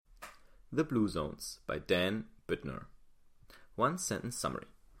The Blue Zones by Dan Bittner. One sentence summary.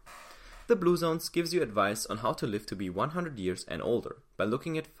 The Blue Zones gives you advice on how to live to be 100 years and older by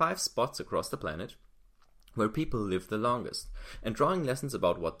looking at 5 spots across the planet where people live the longest and drawing lessons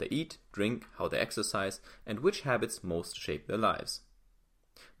about what they eat, drink, how they exercise, and which habits most shape their lives.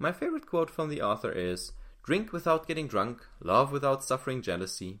 My favorite quote from the author is, "Drink without getting drunk, love without suffering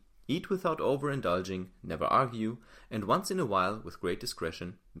jealousy, eat without overindulging, never argue, and once in a while, with great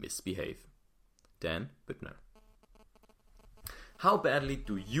discretion, misbehave." Dan Bittner. How badly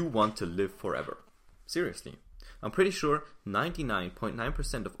do you want to live forever? Seriously. I'm pretty sure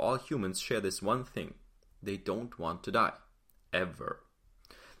 99.9% of all humans share this one thing. They don't want to die. Ever.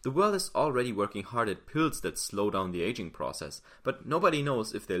 The world is already working hard at pills that slow down the aging process, but nobody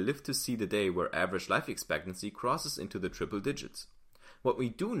knows if they live to see the day where average life expectancy crosses into the triple digits. What we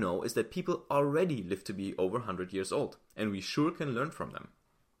do know is that people already live to be over 100 years old, and we sure can learn from them.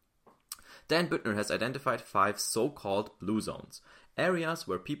 Dan Bittner has identified 5 so-called blue zones, areas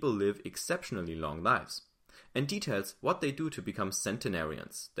where people live exceptionally long lives, and details what they do to become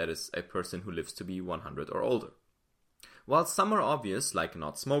centenarians, that is, a person who lives to be 100 or older. While some are obvious, like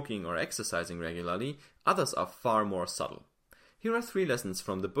not smoking or exercising regularly, others are far more subtle. Here are 3 lessons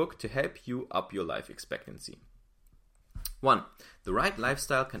from the book to help you up your life expectancy. 1. The right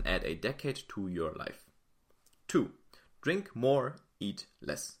lifestyle can add a decade to your life. 2. Drink more, eat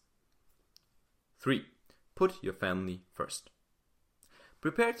less. 3. Put your family first.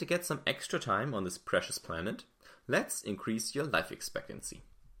 Prepare to get some extra time on this precious planet. Let's increase your life expectancy.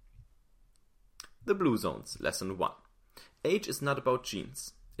 The Blue Zones, Lesson 1. Age is not about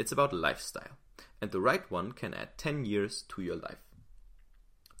genes, it's about lifestyle, and the right one can add 10 years to your life.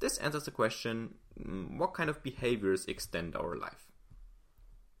 This answers the question, what kind of behaviors extend our life?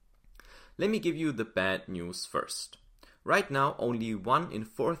 Let me give you the bad news first. Right now, only 1 in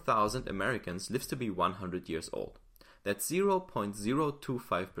 4,000 Americans lives to be 100 years old. That's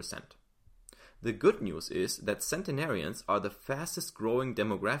 0.025%. The good news is that centenarians are the fastest growing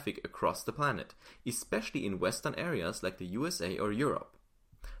demographic across the planet, especially in Western areas like the USA or Europe.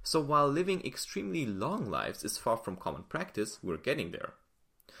 So while living extremely long lives is far from common practice, we're getting there.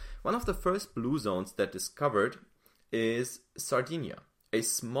 One of the first blue zones that discovered is Sardinia, a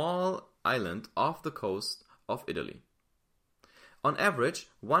small island off the coast of Italy. On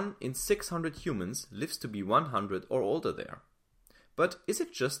average, 1 in 600 humans lives to be 100 or older there. But is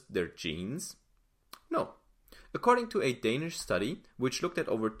it just their genes? No. According to a Danish study, which looked at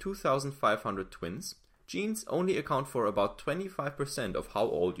over 2,500 twins, genes only account for about 25% of how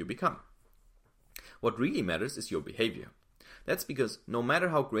old you become. What really matters is your behavior. That's because no matter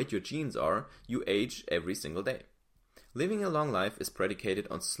how great your genes are, you age every single day. Living a long life is predicated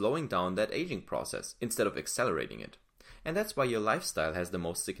on slowing down that aging process instead of accelerating it. And that's why your lifestyle has the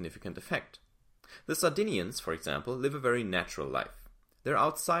most significant effect. The Sardinians, for example, live a very natural life. They're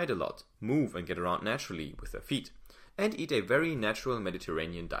outside a lot, move and get around naturally with their feet, and eat a very natural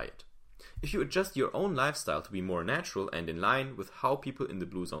Mediterranean diet. If you adjust your own lifestyle to be more natural and in line with how people in the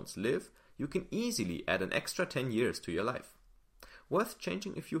Blue Zones live, you can easily add an extra 10 years to your life. Worth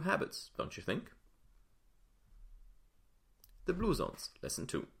changing a few habits, don't you think? The Blue Zones, Lesson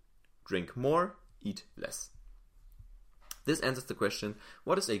 2. Drink more, eat less. This answers the question,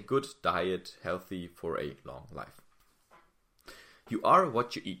 what is a good diet healthy for a long life? You are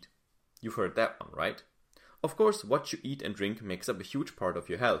what you eat. You've heard that one, right? Of course, what you eat and drink makes up a huge part of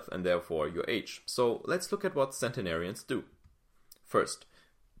your health and therefore your age. So let's look at what centenarians do. First,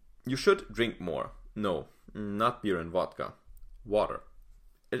 you should drink more. No, not beer and vodka. Water.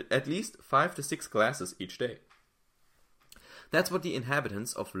 At least 5 to 6 glasses each day. That's what the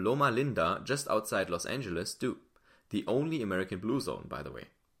inhabitants of Loma Linda, just outside Los Angeles, do. The only American blue zone, by the way.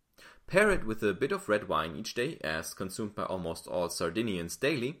 Pair it with a bit of red wine each day, as consumed by almost all Sardinians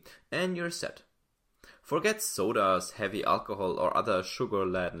daily, and you're set. Forget sodas, heavy alcohol, or other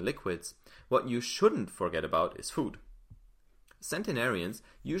sugar-laden liquids. What you shouldn't forget about is food. Centenarians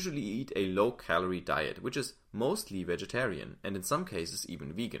usually eat a low-calorie diet, which is mostly vegetarian, and in some cases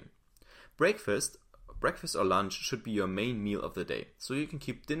even vegan. Breakfast or lunch should be your main meal of the day, so you can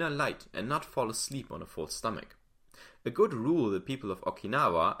keep dinner light and not fall asleep on a full stomach. A good rule the people of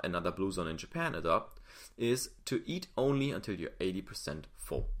Okinawa, another blue zone in Japan, adopt is to eat only until you're 80%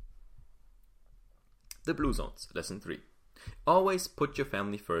 full. The Blue Zones, Lesson 3. Always put your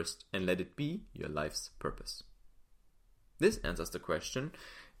family first and let it be your life's purpose. This answers the question,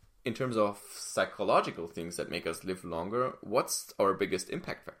 in terms of psychological things that make us live longer, what's our biggest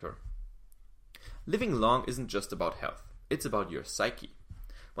impact factor? Living long isn't just about health, it's about your psyche.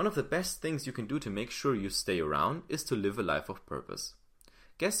 One of the best things you can do to make sure you stay around is to live a life of purpose.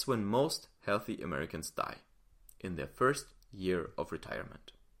 Guess when most healthy Americans die? In their first year of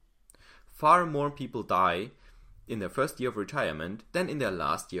retirement. Far more people die in their first year of retirement than in their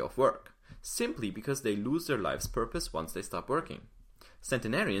last year of work, simply because they lose their life's purpose once they stop working.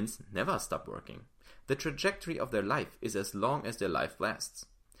 Centenarians never stop working. The trajectory of their life is as long as their life lasts.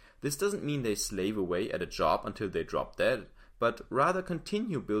 This doesn't mean they slave away at a job until they drop dead, but rather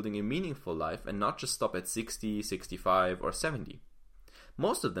continue building a meaningful life and not just stop at 60, 65, or 70.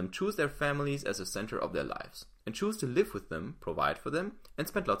 Most of them choose their families as a center of their lives, and choose to live with them, provide for them, and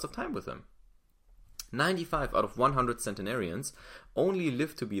spend lots of time with them. 95 out of 100 centenarians only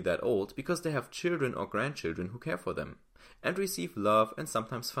live to be that old because they have children or grandchildren who care for them, and receive love and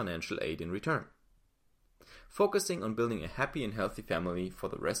sometimes financial aid in return. Focusing on building a happy and healthy family for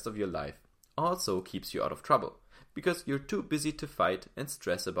the rest of your life also keeps you out of trouble, because you're too busy to fight and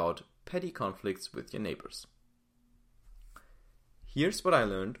stress about petty conflicts with your neighbors. Here's what I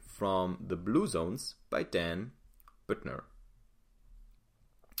learned from The Blue Zones by Dan Buettner.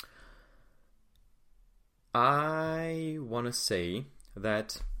 I want to say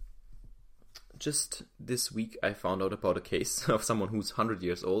that just this week I found out about a case of someone who's 100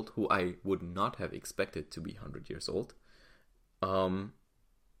 years old, who I would not have expected to be 100 years old. Although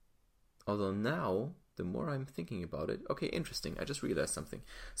now, the more I'm thinking about it, okay, interesting, I just realized something.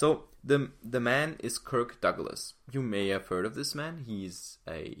 So, the man is Kirk Douglas. You may have heard of this man. He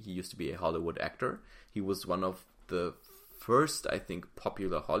used to be a Hollywood actor. He was one of the first, I think,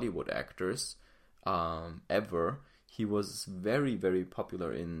 popular Hollywood actors ever. He was very, very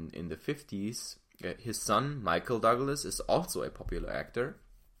popular in the 50s. His son, Michael Douglas, is also a popular actor.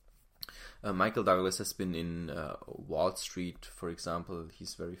 Michael Douglas has been in Wall Street, for example.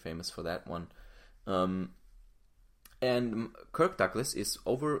 He's very famous for that one. And Kirk Douglas is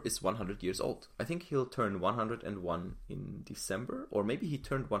 100 years old. I think he'll turn 101 in December, or maybe he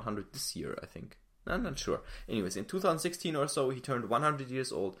turned 100 this year, I think. I'm not sure. Anyways, in 2016 or so, he turned 100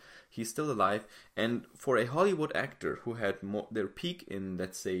 years old. He's still alive. And for a Hollywood actor who had their peak in,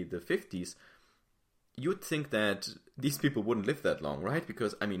 let's say, the 50s, you'd think that these people wouldn't live that long, right?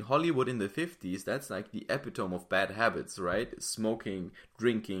 Because, I mean, Hollywood in the 50s, that's like the epitome of bad habits, right? Smoking,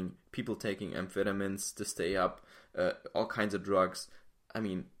 drinking, people taking amphetamines to stay up, all kinds of drugs. I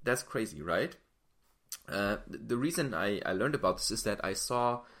mean, that's crazy, right? The reason I learned about this is that I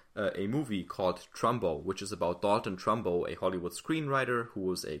saw a movie called Trumbo, which is about Dalton Trumbo, a Hollywood screenwriter who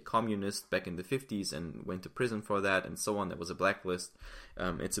was a communist back in the 50s and went to prison for that and so on. There was a blacklist.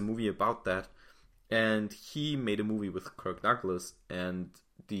 It's a movie about that. And he made a movie with Kirk Douglas, and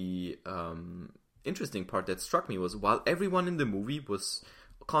the interesting part that struck me was while everyone in the movie was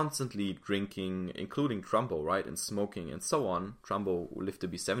constantly drinking, including Trumbo, right, and smoking and so on. Trumbo lived to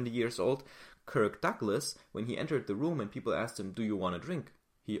be 70 years old. Kirk Douglas, when he entered the room and people asked him, "Do you want a drink?"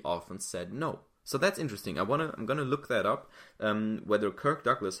 he often said no. So that's interesting. I'm gonna look that up. Whether Kirk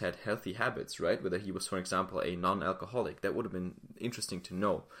Douglas had healthy habits, right? Whether he was, for example, a non-alcoholic. That would have been interesting to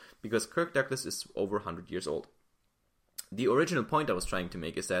know, because Kirk Douglas is over 100 years old. The original point I was trying to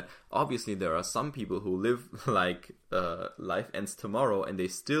make is that obviously there are some people who live like life ends tomorrow and they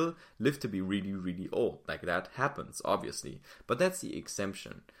still live to be really, really old. Like, that happens, obviously. But that's the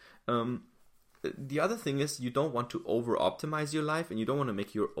exemption. The other thing is, you don't want to over-optimize your life, and you don't want to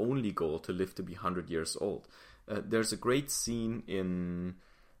make your only goal to live to be 100 years old. There's a great scene in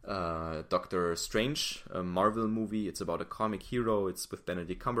Doctor Strange, a Marvel movie. It's about a comic hero. It's with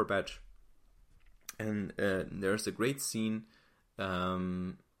Benedict Cumberbatch. And there's a great scene.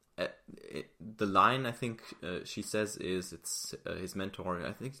 The line, I think, she says is, it's his mentor,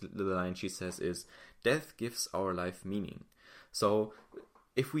 I think the line she says is, "Death gives our life meaning." So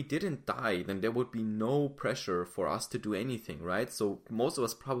if we didn't die, then there would be no pressure for us to do anything, right? So most of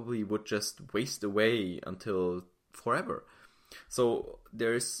us probably would just waste away until forever. So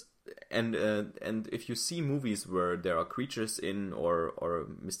there's, and if you see movies where there are creatures in or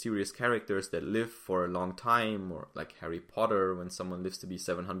mysterious characters that live for a long time, or like Harry Potter, when someone lives to be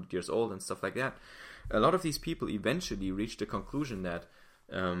 700 years old and stuff like that, a lot of these people eventually reach the conclusion that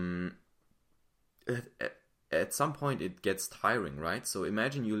at some point it gets tiring, right? So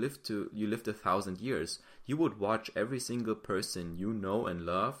imagine you lived 1,000 years. You would watch every single person you know and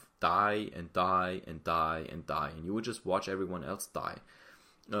love die and die and die and die, and you would just watch everyone else die.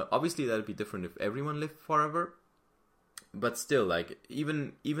 Obviously, that would be different if everyone lived forever, but still, like,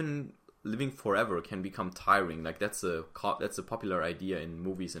 even living forever can become tiring. Like, that's a popular idea in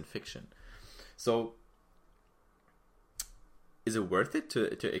movies and fiction. So, is it worth it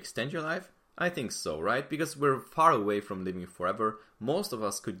to extend your life? I think so, right? Because we're far away from living forever. Most of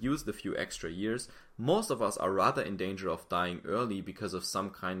us could use the few extra years. Most of us are rather in danger of dying early because of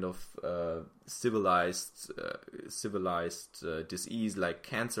some kind of civilized disease like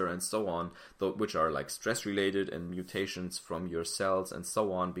cancer and so on, which are like stress related and mutations from your cells and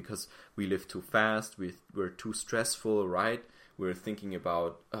so on, because we live too fast, we're too stressful, right? We're thinking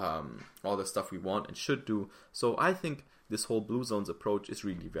about all the stuff we want and should do. So I think this whole Blue Zones approach is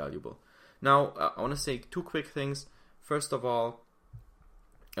really valuable. Now, I want to say two quick things. First of all,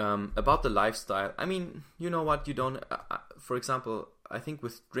 about the lifestyle. I mean, you know what, you don't... for example, I think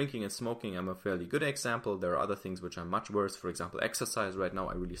with drinking and smoking, I'm a fairly good example. There are other things which are much worse. For example, exercise right now,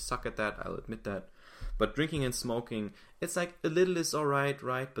 I really suck at that. I'll admit that. But drinking and smoking, it's like a little is alright,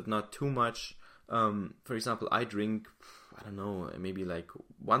 right? But not too much. For example, I drink, I don't know, maybe like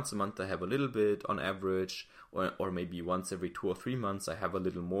once a month I have a little bit on average, or maybe once every 2 or 3 months I have a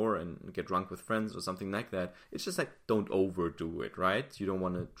little more and get drunk with friends or something like that. It's just like, don't overdo it, right? You don't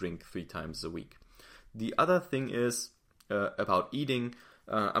want to drink 3 times a week. The other thing is about eating.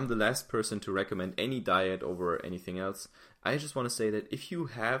 I'm the last person to recommend any diet over anything else. I just want to say that if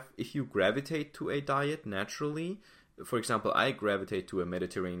you gravitate to a diet naturally, for example, I gravitate to a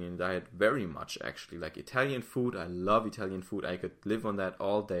Mediterranean diet very much, actually. Like Italian food, I love Italian food. I could live on that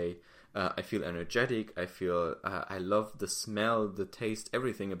all day. I feel energetic. I love the smell, the taste,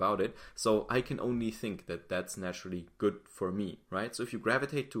 everything about it. So I can only think that that's naturally good for me, right? So if you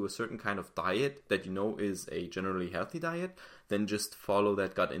gravitate to a certain kind of diet that you know is a generally healthy diet, then just follow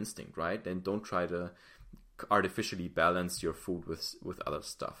that gut instinct, right? And don't try to artificially balance your food with other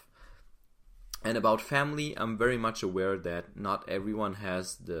stuff. And about family, I'm very much aware that not everyone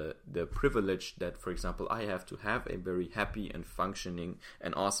has the privilege that, for example, I have to have a very happy and functioning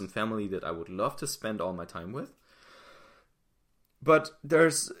and awesome family that I would love to spend all my time with. But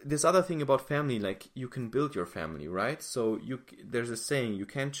there's this other thing about family, like you can build your family, right? So there's a saying, you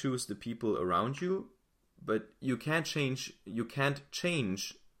can't choose the people around you, but you can't change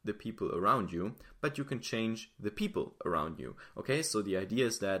the people around you, but you can change the people around you. Okay, so the idea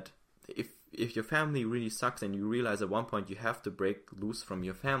is that if your family really sucks and you realize at one point you have to break loose from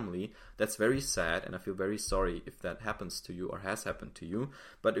your family, that's very sad, and I feel very sorry if that happens to you or has happened to you.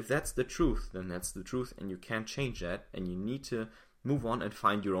 But if that's the truth, then that's the truth, and you can't change that, and you need to move on and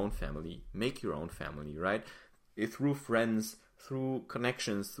find your own family. Make your own family, right? Through friends, through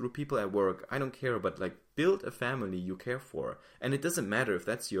connections, through people at work, I don't care, but like build a family you care for. And it doesn't matter if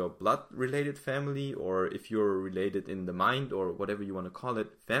that's your blood related family or if you're related in the mind or whatever you want to call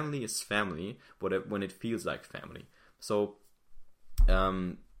it. Family is family when it feels like family. So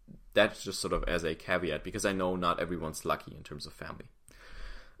that's just sort of as a caveat, because I know not everyone's lucky in terms of family.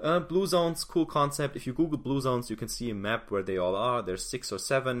 Blue Zones, cool concept. If you Google Blue Zones, you can see a map where they all are. There's 6 or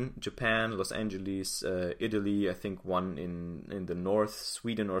 7. Japan, Los Angeles, Italy, I think one in the north,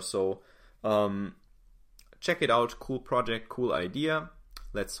 Sweden or so. Check it out. Cool project, cool idea.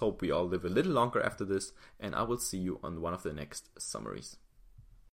 Let's hope we all live a little longer after this. And I will see you on one of the next summaries.